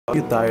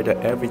You tired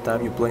that every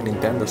time you play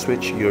Nintendo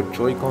Switch your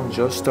Joy-Con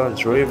just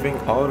starts driving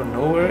out of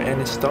nowhere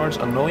and it starts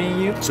annoying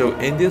you? So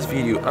in this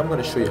video I'm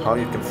gonna show you how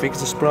you can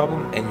fix this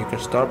problem and you can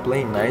start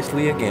playing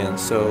nicely again.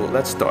 So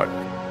let's start.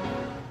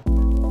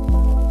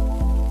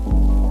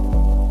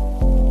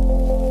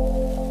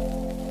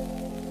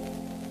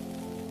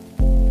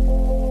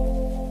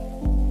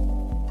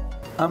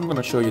 I'm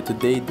gonna show you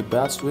today the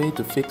best way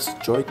to fix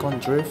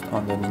Joy-Con drift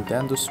on the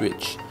Nintendo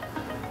Switch.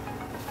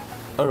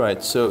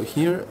 Alright, so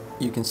here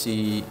you can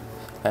see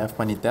I have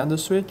my Nintendo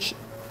Switch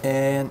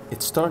and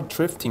it started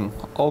drifting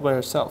all by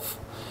itself.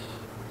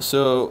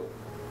 So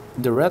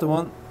the red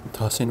one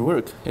doesn't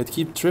work, it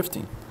keeps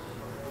drifting.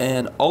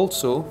 And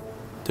also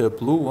the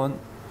blue one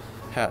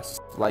has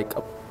like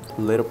a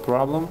little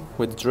problem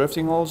with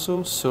drifting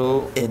also.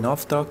 So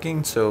enough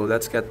talking, so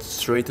let's get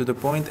straight to the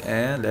point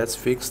and let's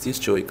fix these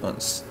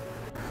Joy-Cons.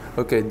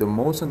 Okay, the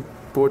most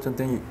important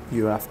thing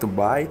you have to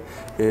buy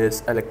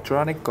is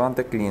electronic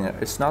contact cleaner.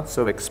 It's not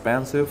so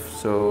expensive,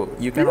 so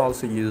you can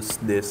also use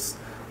this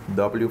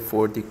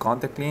W40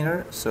 contact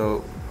cleaner,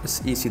 so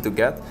it's easy to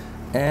get,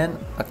 and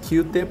a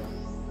Q-tip,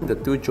 the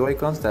two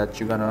Joy-Cons that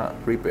you're gonna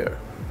repair.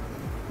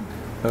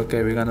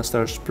 Okay, we're gonna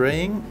start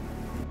spraying.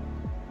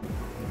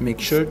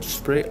 Make sure to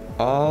spray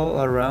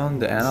all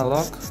around the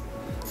analog,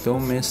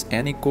 don't miss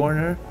any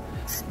corner.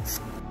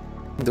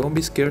 Don't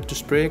be scared to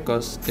spray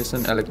because it's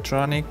an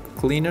electronic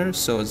cleaner,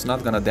 so it's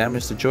not gonna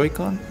damage the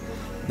Joy-Con.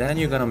 Then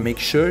you're gonna make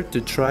sure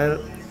to dry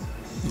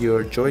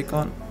your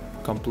Joy-Con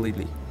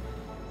completely.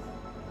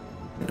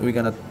 We're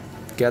gonna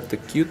get the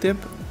Q-tip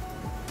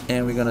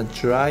and we're gonna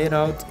dry it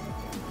out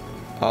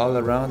all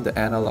around the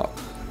analog.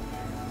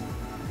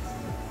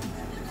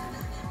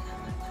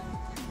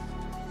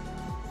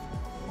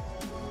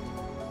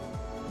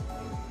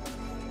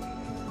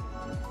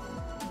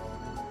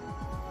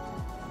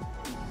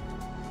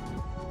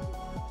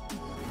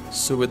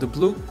 So with the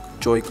blue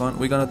Joy-Con,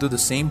 we're gonna do the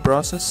same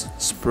process.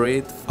 Spray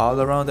it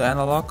all around the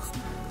analog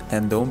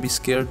and don't be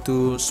scared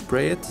to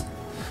spray it.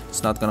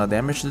 It's not gonna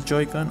damage the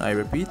Joy-Con, I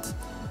repeat.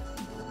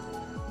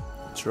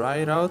 Dry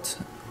it out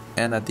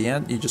and at the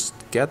end you just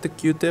get the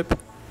Q-tip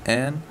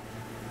and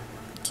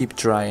keep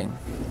drying.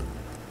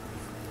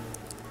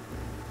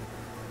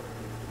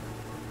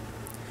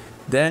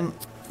 Then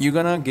you're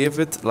gonna give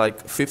it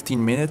like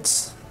 15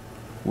 minutes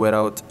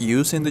without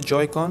using the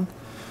Joy-Con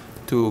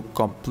to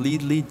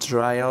completely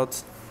dry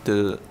out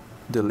the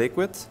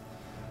liquid.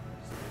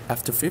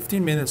 After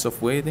 15 minutes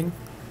of waiting,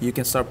 you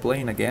can start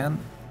playing again.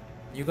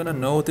 You're gonna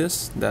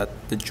notice that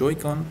the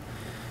Joy-Con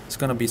is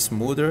gonna be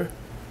smoother.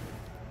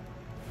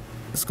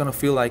 It's gonna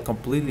feel like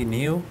completely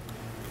new,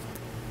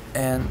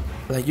 and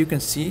like you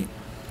can see,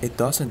 it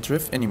doesn't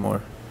drift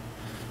anymore.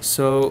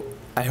 So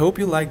I hope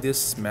you like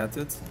this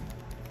method.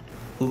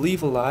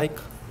 Leave a like,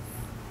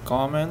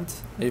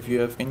 comment if you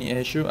have any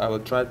issue. I will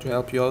try to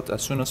help you out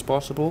as soon as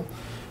possible,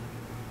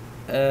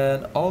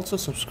 and also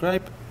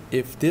subscribe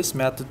if this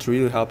method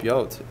really help you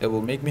out. It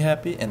will make me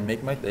happy and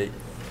make my day.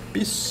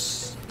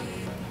 Peace.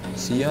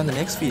 See you on the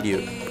next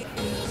video.